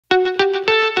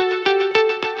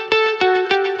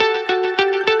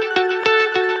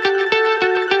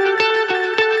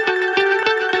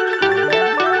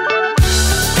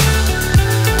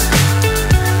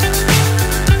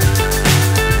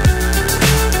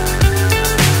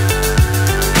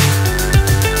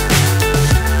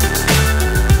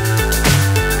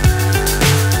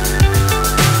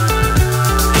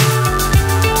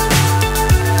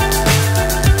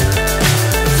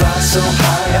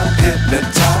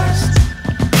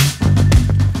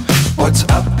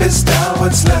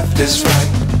is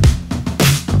right.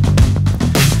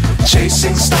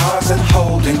 Chasing stars and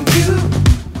holding you.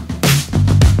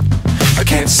 I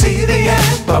can't see the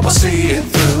end, but we'll see it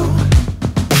through.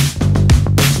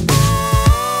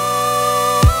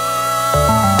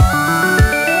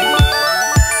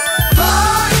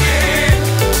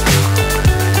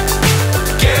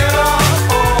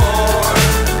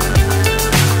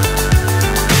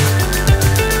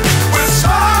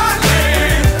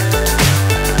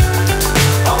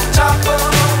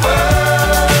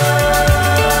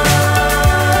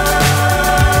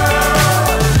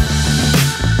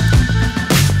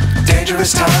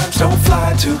 Dangerous times, don't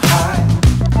fly too high.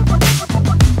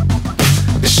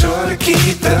 Be sure to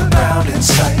keep the ground in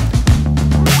sight.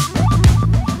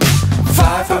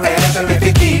 Fly forever if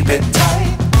you keep it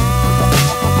tight.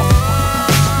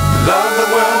 Love the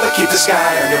world, but keep the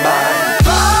sky on your mind.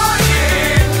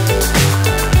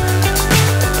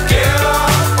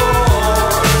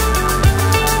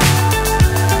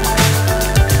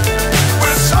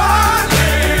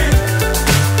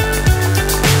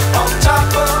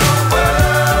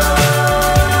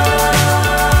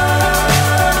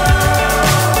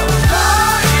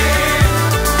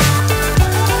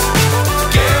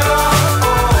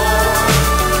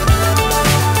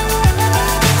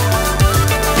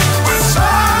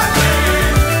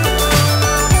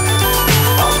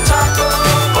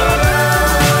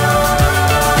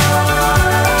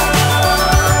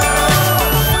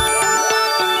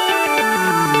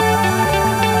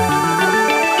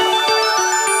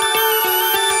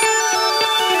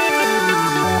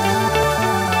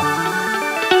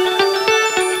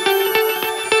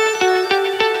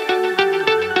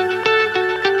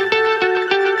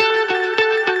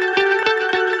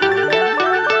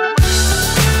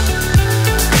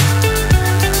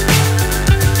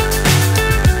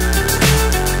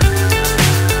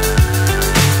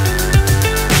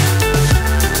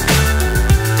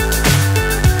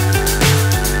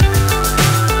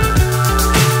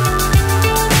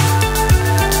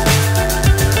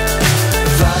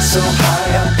 So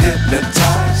high I'm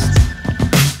hypnotized.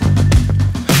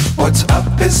 What's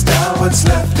up is down, what's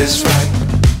left is right.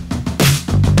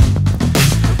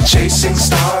 Chasing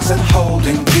stars and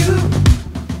holding you.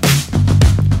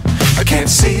 I can't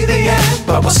see the end,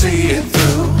 but we'll see it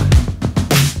through.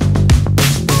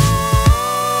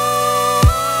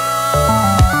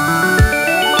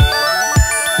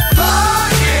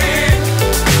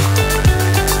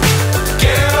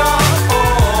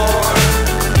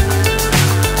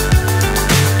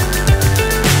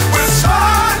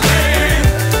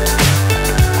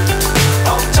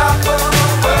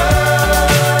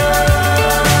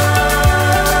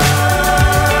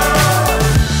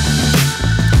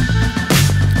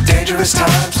 Dangerous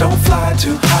times, don't fly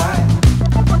too high.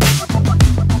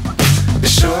 Be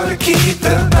sure to keep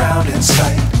the ground in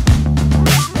sight.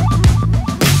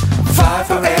 Fly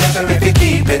forever if you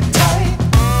keep it tight.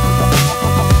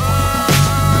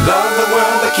 Love the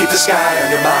world, but keep the sky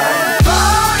on your mind.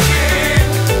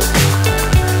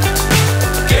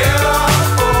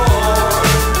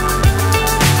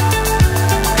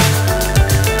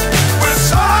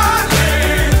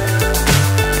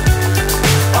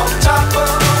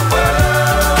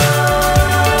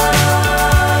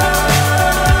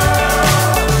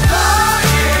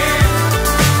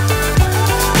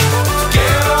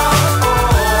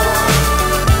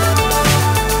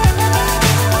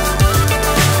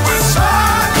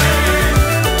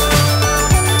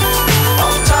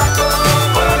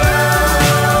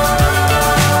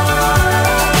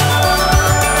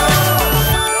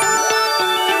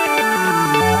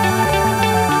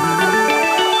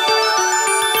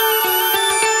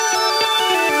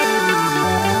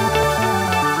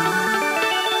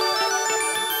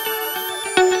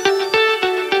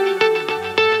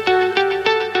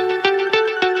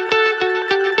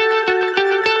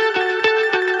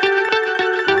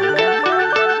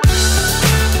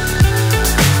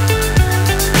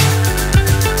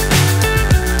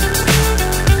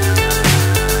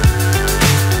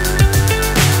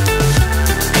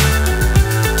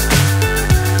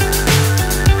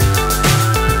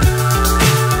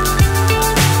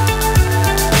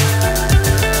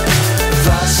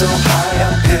 So high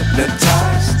I'm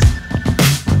hypnotized.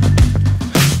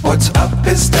 What's up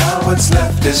is down, what's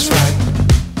left is right.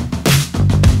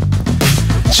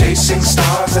 Chasing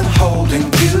stars and holding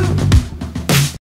you.